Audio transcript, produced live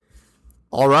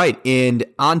All right, and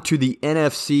on to the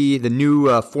NFC, the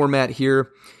new format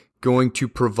here, going to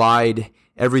provide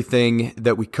everything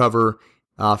that we cover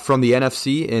from the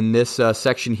NFC in this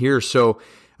section here. So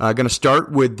going to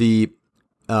start with the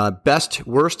best,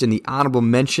 worst, and the honorable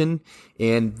mention.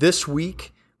 And this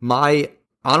week, my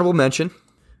honorable mention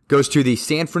goes to the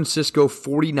San Francisco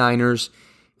 49ers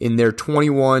in their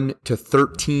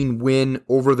 21-13 win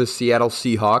over the Seattle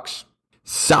Seahawks.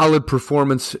 Solid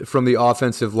performance from the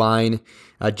offensive line.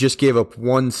 Just gave up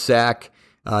one sack,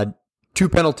 two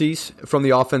penalties from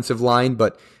the offensive line,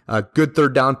 but good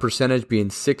third down percentage, being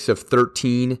 6 of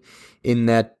 13 in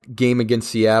that game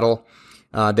against Seattle.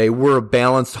 They were a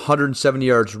balanced 170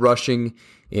 yards rushing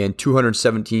and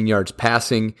 217 yards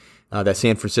passing. That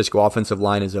San Francisco offensive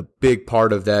line is a big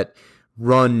part of that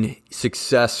run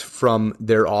success from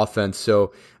their offense.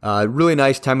 So really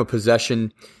nice time of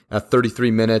possession,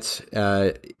 33 minutes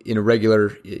in a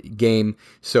regular game.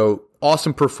 So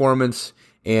awesome performance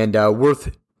and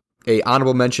worth a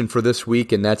honorable mention for this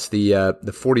week, and that's the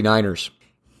 49ers.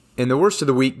 And the worst of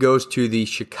the week goes to the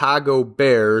Chicago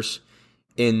Bears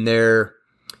in their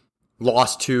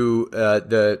loss to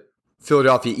the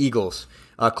Philadelphia Eagles.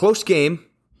 Close game,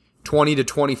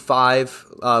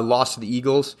 20-25 loss to the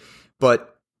Eagles.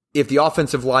 But if the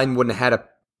offensive line wouldn't have had a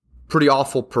pretty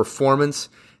awful performance,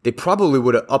 they probably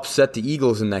would have upset the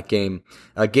Eagles in that game.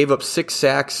 Gave up 6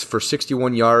 sacks for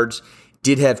 61 yards.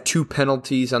 Did have 2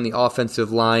 penalties on the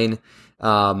offensive line.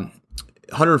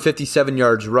 157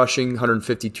 yards rushing,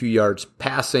 152 yards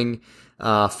passing.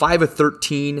 5 of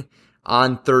 13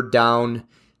 on third down.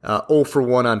 0 for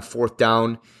 1 on fourth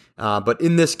down. But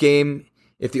in this game,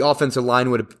 if the offensive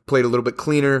line would have played a little bit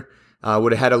cleaner,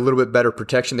 would have had a little bit better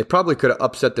protection, they probably could have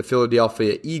upset the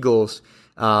Philadelphia Eagles.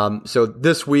 So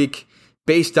this week,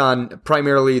 based on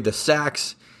primarily the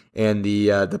sacks and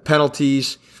the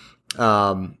penalties,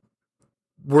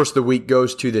 worst of the week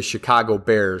goes to the Chicago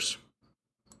Bears.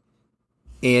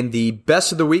 And the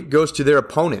best of the week goes to their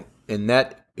opponent, and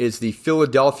that is the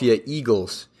Philadelphia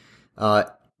Eagles.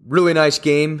 Really nice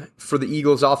game for the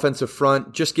Eagles offensive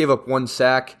front. Just gave up 1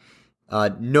 sack.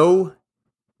 No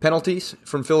penalties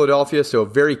from Philadelphia, so a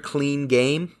very clean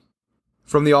game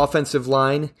from the offensive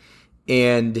line.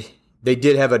 And they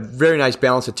did have a very nice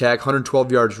balanced attack,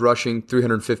 112 yards rushing,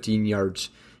 315 yards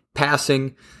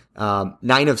passing,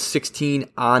 9 of 16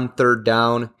 on third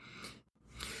down.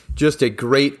 Just a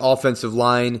great offensive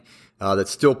line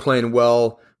that's still playing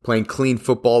well, playing clean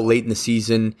football late in the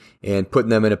season, and putting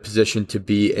them in a position to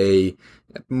be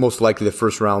most likely the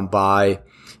first round bye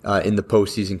in the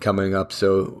postseason coming up.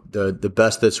 So the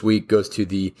best this week goes to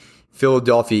the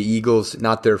Philadelphia Eagles.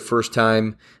 Not their first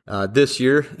time this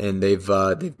year, and they've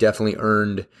definitely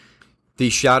earned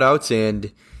these shout-outs.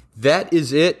 And that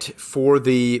is it for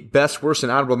the best, worst,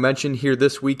 and honorable mention here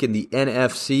this week in the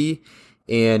NFC.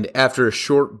 And after a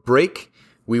short break,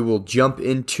 we will jump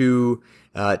into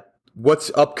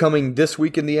what's upcoming this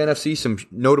week in the NFC, some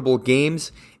notable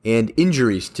games and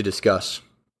injuries to discuss.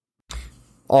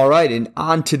 All right, and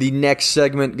on to the next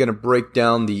segment, going to break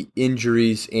down the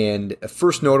injuries. And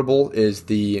first notable is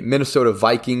the Minnesota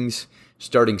Vikings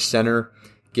starting center,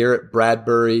 Garrett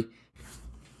Bradbury,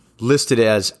 listed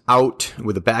as out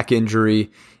with a back injury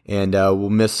and will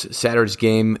miss Saturday's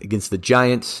game against the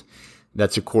Giants.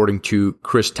 That's according to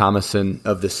Chris Thomason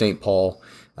of the St. Paul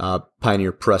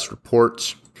Pioneer Press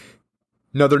reports.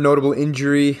 Another notable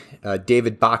injury,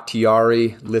 David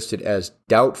Bakhtiari, listed as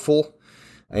doubtful.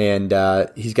 And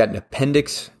he's got an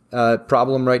appendix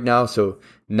problem right now, so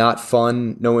not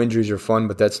fun. No injuries are fun,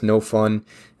 but that's no fun.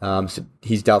 So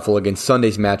he's doubtful against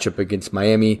Sunday's matchup against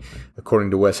Miami,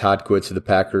 according to Wes Hodkiewicz of the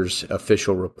Packers'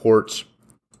 official reports.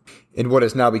 And what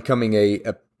is now becoming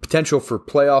a potential for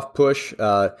playoff push,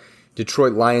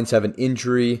 Detroit Lions have an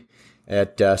injury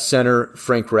at center,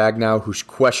 Frank Ragnow, who's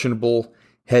questionable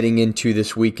heading into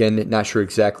this weekend. Not sure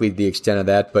exactly the extent of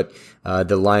that, but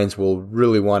the Lions will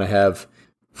really want to have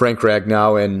Frank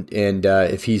Ragnow, and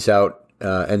if he's out,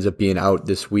 ends up being out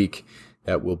this week,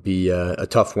 that will be a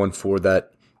tough one for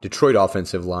that Detroit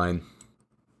offensive line.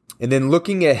 And then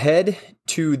looking ahead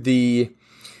to the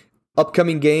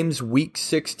upcoming games, Week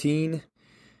 16,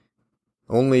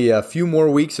 only a few more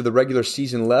weeks of the regular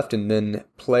season left, and then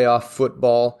playoff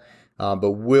football.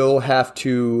 But we'll have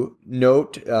to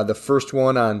note the first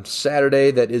one on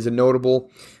Saturday that is a notable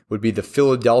would be the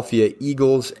Philadelphia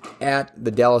Eagles at the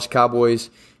Dallas Cowboys,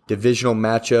 divisional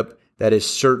matchup. That is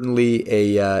certainly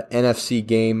a NFC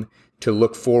game to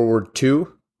look forward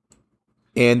to.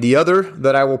 And the other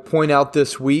that I will point out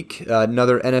this week,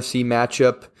 another NFC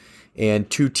matchup and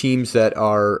 2 teams that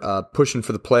are pushing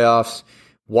for the playoffs,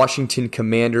 Washington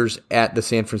Commanders at the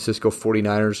San Francisco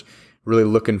 49ers. really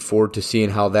looking forward to seeing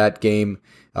how that game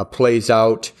plays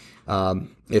out.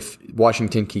 If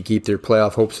Washington can keep their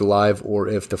playoff hopes alive, or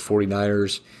if the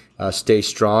 49ers stay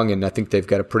strong. And I think they've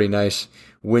got a pretty nice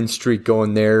win streak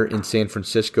going there in San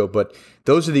Francisco. But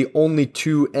those are the only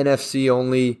two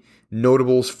NFC-only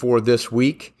notables for this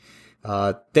week.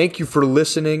 Thank you for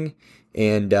listening,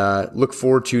 and look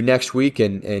forward to next week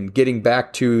and getting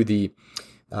back to the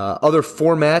other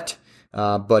format.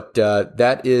 But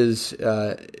that is,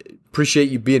 appreciate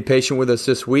you being patient with us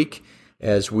this week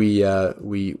as we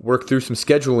work through some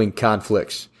scheduling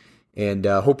conflicts. And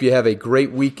hope you have a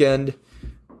great weekend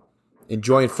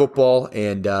enjoying football,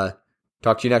 and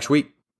talk to you next week.